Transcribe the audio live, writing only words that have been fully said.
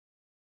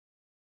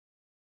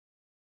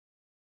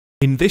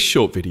In this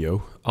short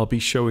video, I'll be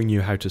showing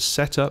you how to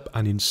set up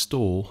and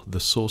install the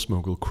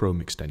SourceMogul Chrome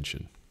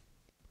extension.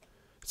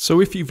 So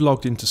if you've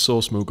logged into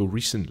SourceMogul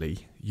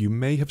recently, you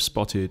may have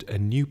spotted a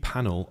new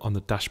panel on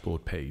the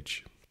dashboard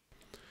page.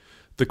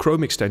 The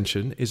Chrome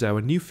extension is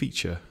our new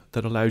feature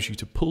that allows you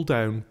to pull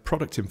down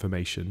product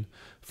information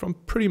from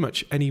pretty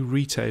much any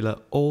retailer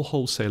or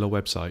wholesaler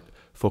website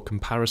for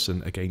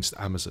comparison against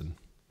Amazon.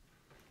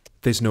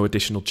 There's no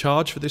additional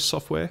charge for this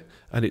software,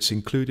 and it's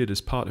included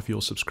as part of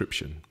your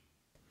subscription.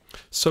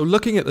 So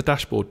looking at the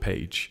dashboard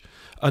page,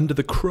 under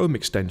the Chrome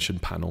extension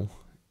panel,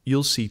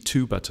 you'll see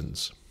two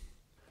buttons.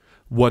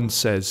 One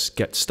says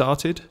Get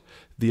Started,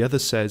 the other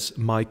says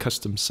My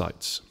Custom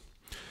Sites.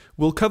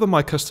 We'll cover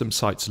My Custom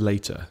Sites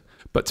later,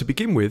 but to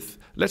begin with,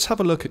 let's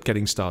have a look at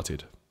getting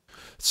started.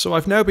 So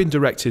I've now been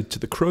directed to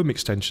the Chrome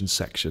extension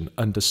section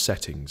under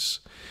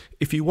Settings.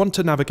 If you want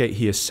to navigate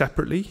here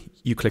separately,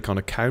 you click on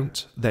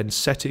Account, then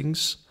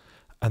Settings,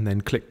 and then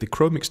click the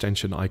Chrome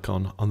extension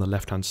icon on the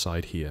left-hand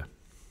side here.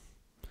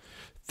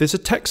 There's a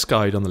text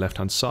guide on the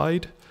left-hand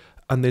side,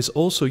 and there's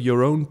also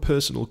your own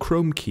personal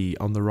Chrome key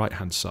on the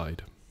right-hand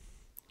side.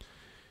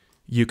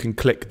 You can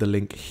click the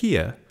link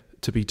here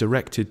to be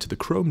directed to the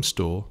Chrome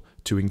store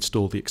to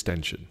install the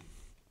extension.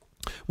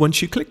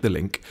 Once you click the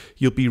link,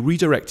 you'll be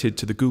redirected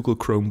to the Google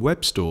Chrome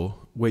Web Store,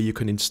 where you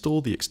can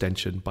install the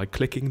extension by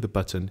clicking the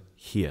button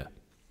here.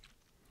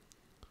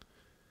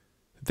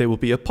 There will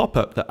be a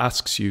pop-up that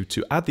asks you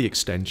to add the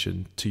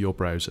extension to your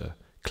browser.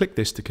 Click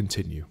this to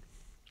continue.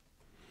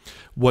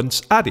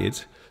 Once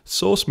added,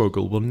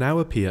 SourceMogul will now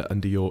appear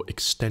under your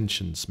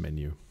Extensions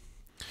menu.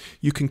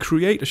 You can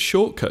create a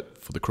shortcut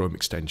for the Chrome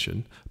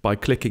extension by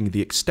clicking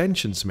the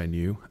Extensions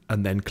menu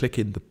and then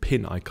clicking the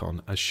pin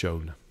icon as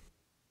shown.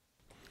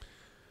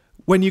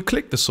 When you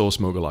click the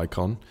SourceMogul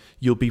icon,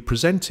 you'll be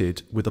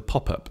presented with a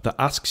pop-up that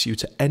asks you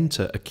to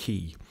enter a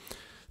key.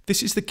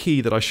 This is the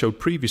key that I showed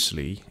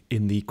previously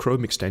in the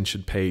Chrome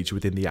extension page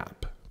within the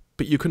app,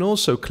 but you can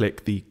also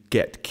click the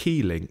Get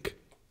Key link,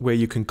 where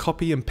you can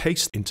copy and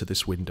paste into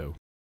this window.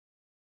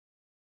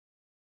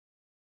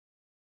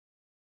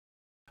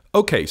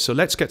 Okay, so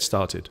let's get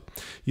started.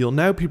 You'll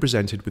now be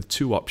presented with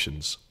two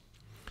options.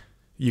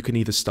 You can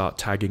either start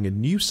tagging a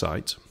new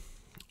site,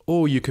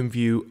 or you can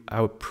view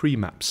our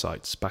pre-map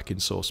sites back in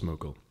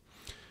SourceMogul.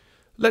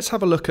 Let's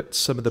have a look at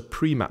some of the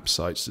pre-map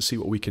sites to see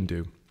what we can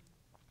do.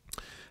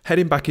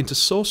 Heading back into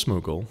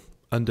SourceMogul,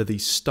 under the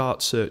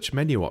Start Search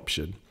menu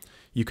option,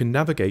 you can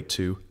navigate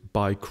to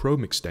By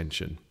Chrome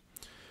Extension.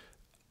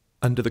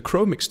 Under the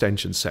Chrome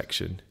extension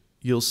section,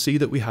 you'll see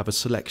that we have a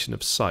selection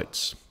of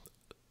sites.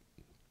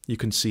 You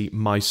can see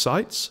My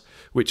Sites,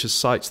 which are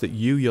sites that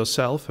you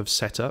yourself have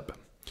set up.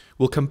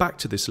 We'll come back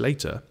to this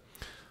later.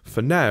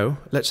 For now,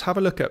 let's have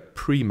a look at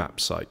pre-map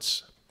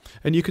sites.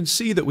 And you can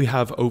see that we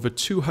have over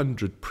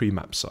 200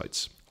 pre-map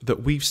sites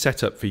that we've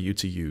set up for you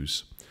to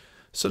use.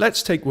 So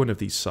let's take one of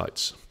these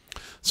sites.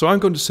 So I'm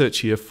going to search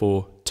here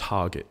for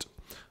Target.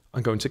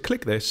 I'm going to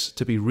click this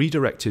to be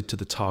redirected to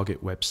the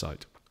Target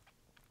website.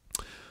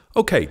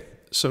 Okay,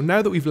 so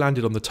now that we've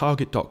landed on the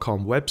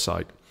Target.com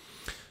website,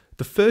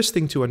 the first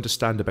thing to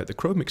understand about the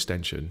Chrome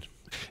extension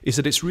is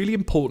that it's really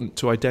important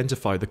to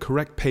identify the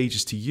correct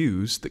pages to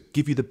use that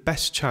give you the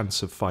best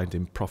chance of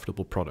finding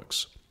profitable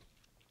products.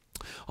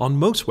 On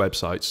most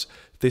websites,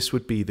 this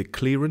would be the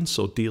clearance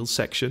or deals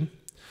section,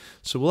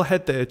 so we'll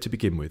head there to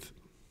begin with.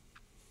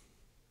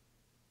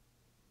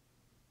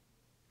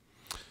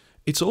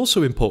 It's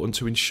also important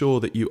to ensure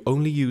that you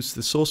only use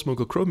the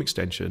SourceMogul Chrome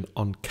extension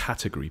on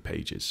category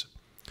pages.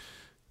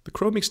 The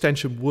Chrome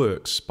extension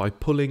works by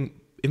pulling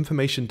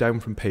information down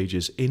from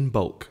pages in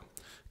bulk,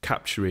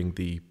 capturing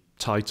the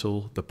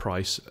title, the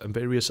price, and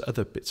various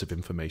other bits of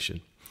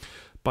information.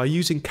 By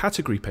using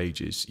category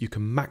pages, you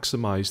can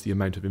maximize the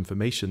amount of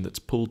information that's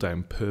pulled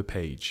down per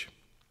page.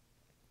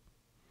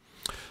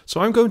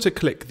 So I'm going to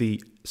click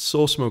the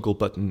SourceMogul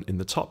button in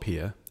the top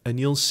here, and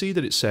you'll see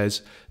that it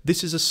says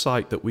this is a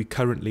site that we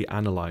currently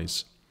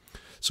analyze.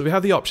 So we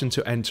have the option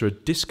to enter a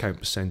discount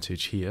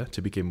percentage here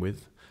to begin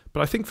with.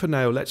 But I think for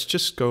now, let's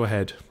just go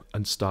ahead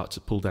and start to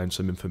pull down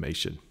some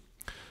information.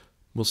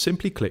 We'll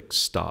simply click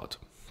Start.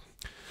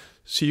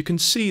 So you can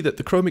see that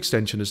the Chrome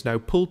extension has now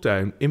pulled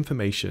down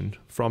information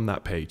from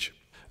that page.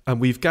 And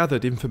we've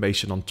gathered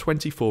information on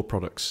 24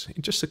 products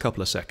in just a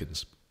couple of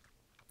seconds.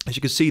 As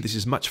you can see, this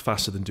is much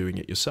faster than doing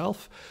it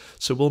yourself.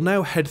 So we'll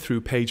now head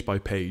through page by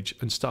page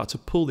and start to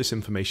pull this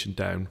information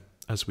down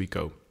as we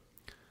go.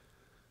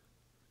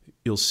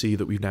 You'll see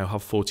that we now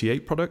have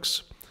 48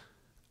 products.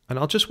 And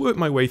I'll just work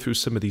my way through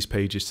some of these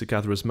pages to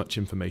gather as much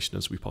information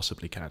as we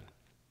possibly can.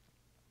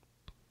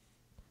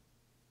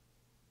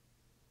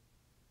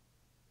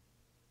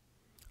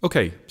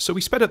 Okay, so we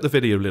sped up the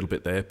video a little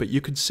bit there, but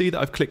you can see that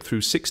I've clicked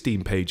through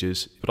 16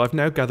 pages, but I've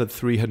now gathered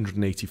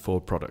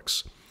 384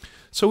 products.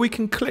 So we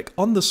can click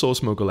on the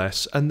SourceMogul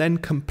S and then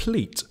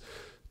Complete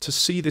to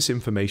see this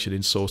information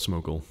in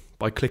SourceMogul.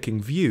 By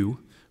clicking View,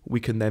 we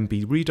can then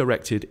be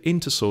redirected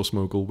into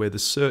SourceMogul, where the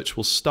search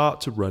will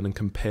start to run and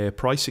compare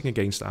pricing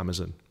against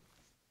Amazon.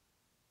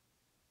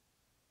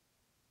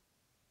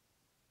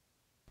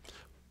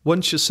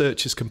 Once your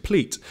search is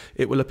complete,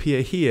 it will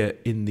appear here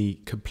in the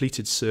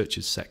completed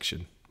searches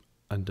section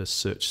under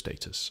search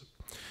status.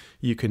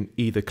 You can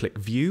either click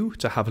View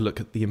to have a look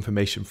at the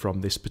information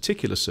from this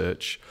particular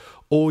search,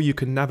 or you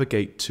can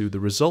navigate to the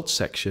results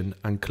section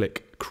and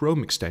click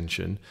Chrome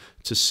extension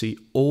to see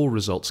all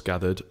results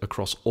gathered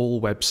across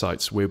all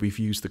websites where we've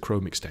used the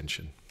Chrome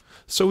extension.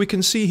 So we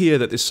can see here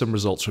that there's some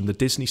results from the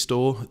Disney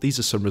store. These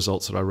are some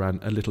results that I ran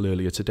a little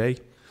earlier today.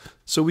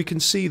 So we can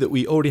see that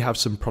we already have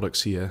some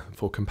products here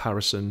for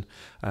comparison.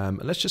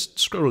 Let's just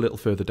scroll a little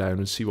further down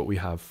and see what we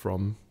have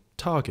from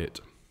Target.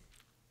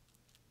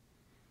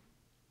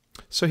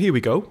 So here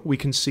we go. We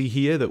can see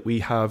here that we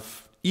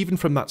have, even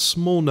from that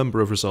small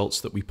number of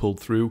results that we pulled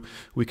through,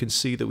 we can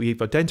see that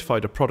we've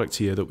identified a product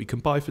here that we can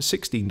buy for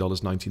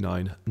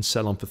 $16.99 and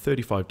sell on for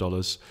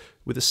 $35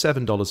 with a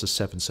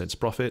 $7.07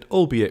 profit,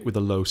 albeit with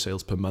a low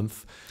sales per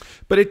month.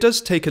 But it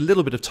does take a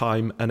little bit of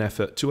time and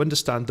effort to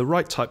understand the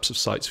right types of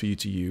sites for you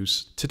to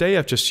use. Today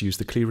I've just used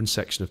the clearance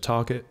section of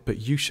Target, but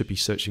you should be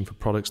searching for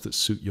products that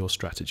suit your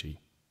strategy.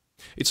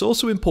 It's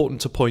also important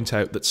to point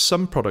out that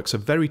some products are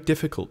very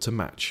difficult to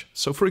match.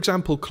 So for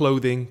example,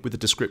 clothing with the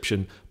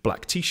description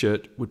black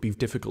t-shirt would be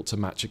difficult to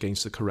match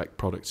against the correct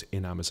product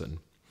in Amazon.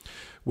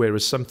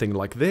 Whereas something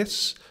like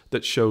this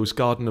that shows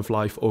Garden of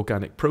Life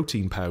organic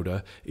protein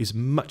powder is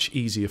much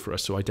easier for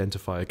us to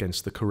identify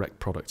against the correct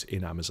product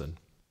in Amazon.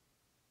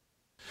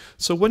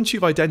 So once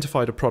you've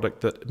identified a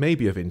product that may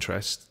be of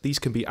interest, these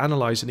can be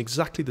analysed in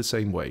exactly the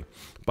same way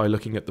by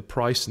looking at the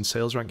price and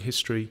sales rank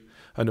history,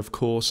 and of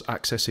course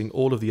accessing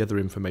all of the other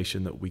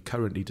information that we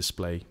currently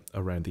display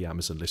around the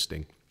Amazon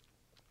listing.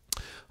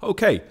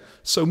 Okay,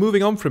 so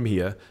moving on from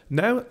here,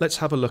 now let's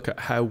have a look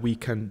at how we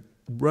can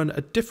run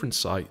a different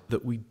site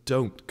that we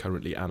don't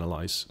currently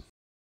analyse.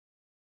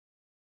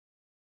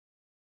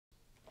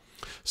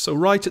 So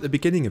right at the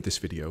beginning of this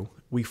video,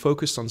 we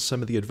focused on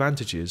some of the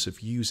advantages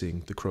of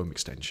using the Chrome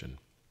extension.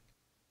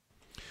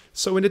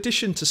 So in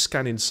addition to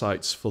scanning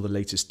sites for the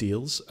latest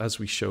deals, as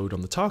we showed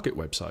on the Target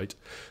website,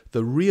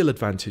 the real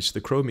advantage to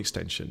the Chrome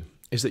extension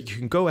is that you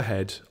can go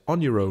ahead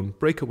on your own,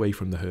 break away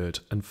from the herd,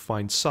 and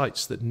find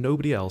sites that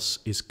nobody else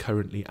is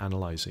currently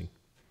analysing.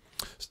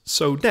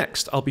 So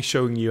next, I'll be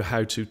showing you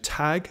how to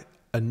tag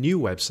a new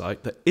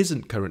website that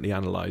isn't currently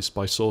analysed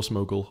by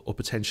SourceMogul or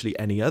potentially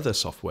any other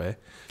software,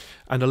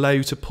 and allow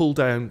you to pull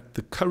down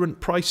the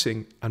current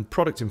pricing and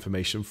product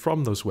information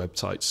from those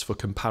websites for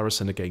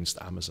comparison against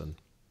Amazon.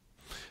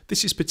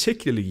 This is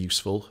particularly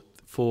useful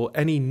for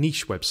any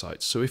niche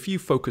websites. So if you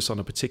focus on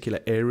a particular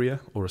area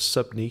or a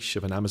sub-niche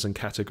of an Amazon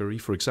category,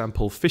 for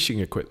example, fishing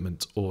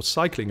equipment or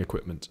cycling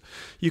equipment,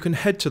 you can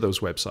head to those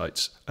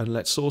websites and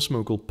let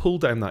SourceMogul pull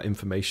down that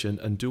information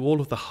and do all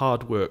of the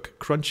hard work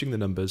crunching the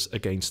numbers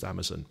against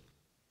Amazon.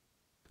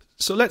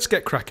 So let's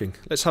get cracking.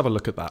 Let's have a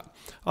look at that.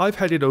 I've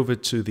headed over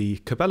to the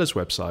Cabela's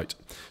website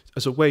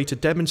as a way to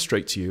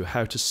demonstrate to you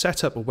how to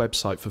set up a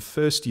website for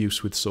first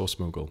use with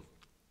SourceMogul.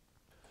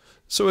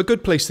 So a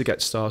good place to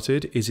get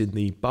started is in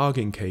the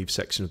Bargain Cave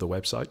section of the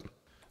website.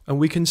 And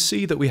we can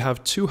see that we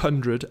have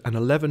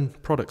 211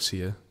 products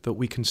here that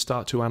we can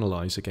start to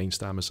analyze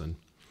against Amazon.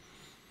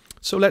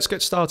 So let's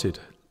get started.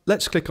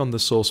 Let's click on the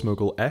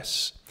SourceMogul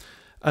S.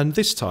 And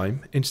this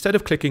time, instead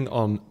of clicking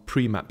on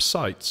Pre-Map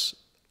Sites,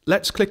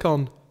 let's click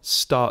on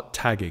Start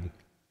Tagging.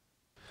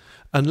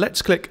 And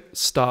let's click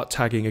Start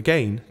Tagging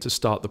again to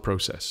start the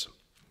process.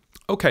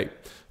 Okay.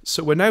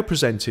 So we're now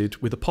presented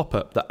with a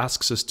pop-up that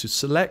asks us to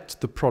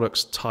select the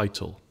product's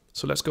title.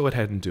 So let's go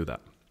ahead and do that.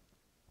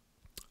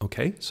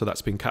 Okay, so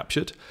that's been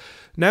captured.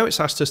 Now it's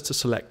asked us to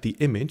select the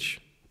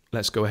image.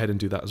 Let's go ahead and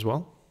do that as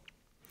well.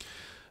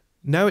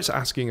 Now it's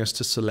asking us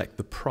to select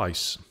the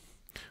price.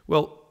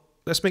 Well,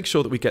 let's make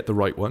sure that we get the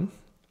right one.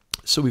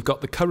 So we've got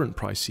the current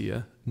price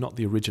here, not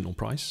the original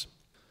price.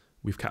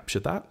 We've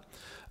captured that.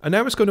 And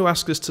now it's going to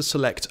ask us to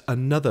select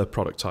another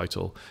product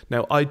title.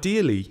 Now,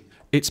 ideally,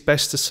 it's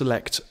best to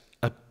select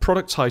a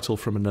product title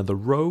from another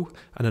row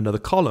and another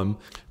column.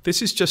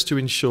 This is just to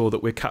ensure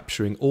that we're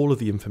capturing all of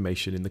the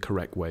information in the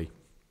correct way.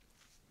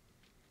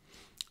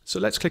 So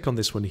let's click on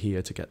this one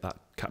here to get that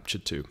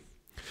captured too.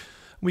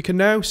 We can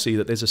now see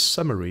that there's a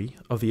summary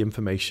of the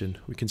information.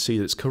 We can see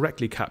that it's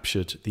correctly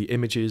captured the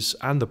images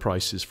and the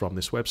prices from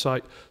this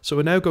website. So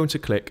we're now going to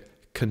click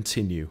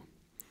Continue.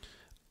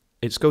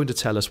 It's going to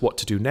tell us what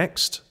to do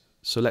next.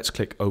 So let's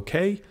click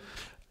OK.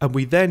 And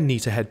we then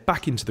need to head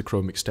back into the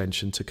Chrome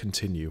extension to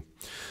continue.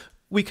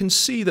 We can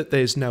see that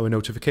there's now a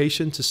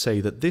notification to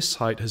say that this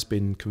site has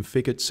been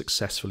configured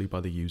successfully by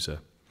the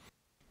user.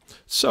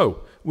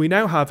 So we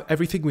now have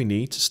everything we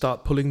need to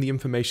start pulling the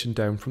information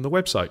down from the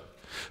website.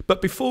 But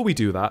before we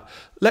do that,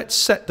 let's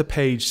set the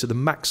page to the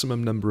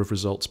maximum number of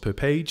results per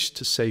page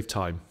to save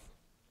time.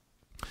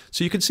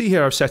 So you can see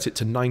here I've set it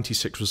to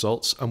 96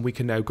 results, and we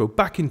can now go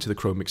back into the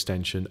Chrome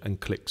extension and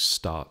click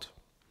Start.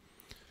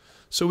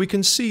 So we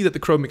can see that the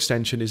Chrome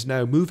extension is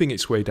now moving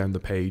its way down the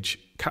page,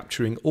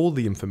 capturing all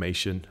the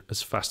information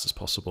as fast as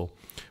possible.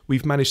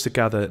 We've managed to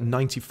gather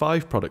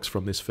 95 products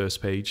from this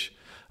first page,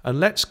 and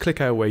let's click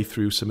our way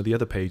through some of the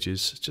other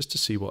pages just to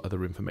see what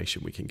other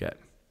information we can get.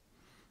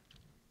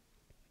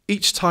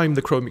 Each time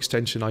the Chrome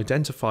extension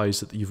identifies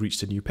that you've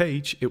reached a new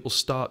page, it will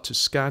start to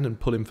scan and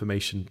pull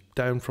information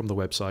down from the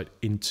website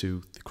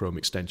into the Chrome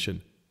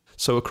extension.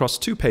 So across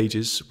 2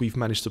 pages, we've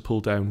managed to pull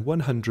down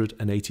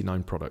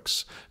 189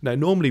 products. Now,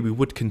 normally we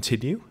would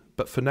continue,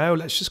 but for now,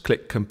 let's just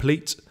click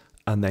Complete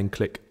and then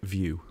click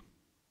View.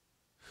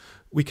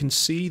 We can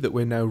see that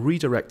we're now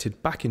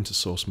redirected back into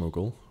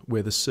SourceMogul,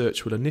 where the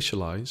search will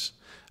initialize,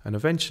 and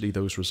eventually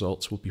those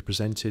results will be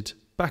presented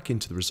back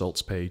into the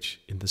results page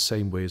in the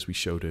same way as we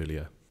showed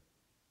earlier.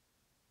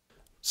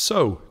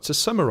 So, to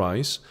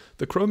summarize,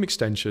 the Chrome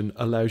extension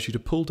allows you to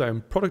pull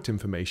down product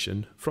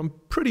information from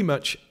pretty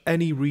much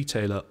any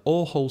retailer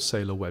or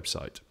wholesaler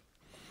website.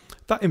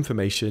 That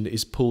information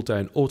is pulled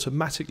down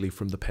automatically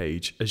from the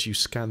page as you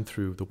scan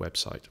through the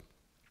website.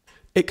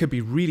 It can be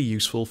really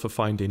useful for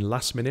finding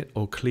last-minute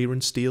or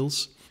clearance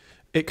deals.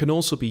 It can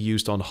also be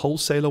used on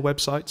wholesaler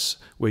websites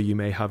where you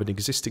may have an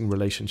existing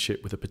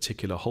relationship with a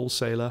particular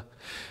wholesaler.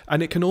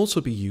 And it can also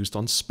be used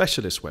on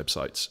specialist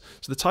websites.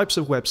 So the types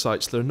of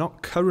websites that are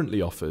not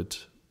currently offered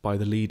by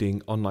the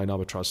leading online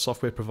arbitrage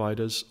software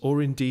providers,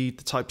 or indeed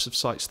the types of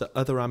sites that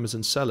other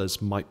Amazon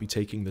sellers might be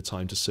taking the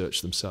time to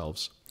search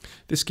themselves.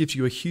 This gives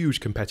you a huge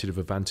competitive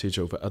advantage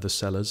over other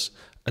sellers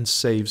and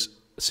saves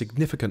a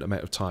significant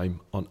amount of time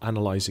on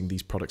analyzing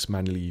these products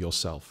manually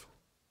yourself.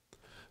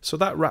 So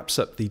that wraps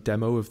up the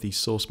demo of the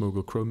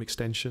SourceMogul Chrome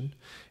extension.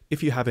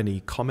 If you have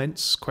any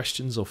comments,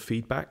 questions or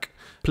feedback,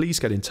 please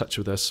get in touch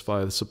with us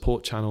via the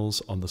support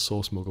channels on the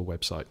SourceMogul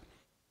website.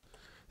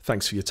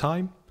 Thanks for your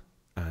time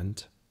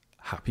and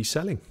happy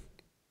selling.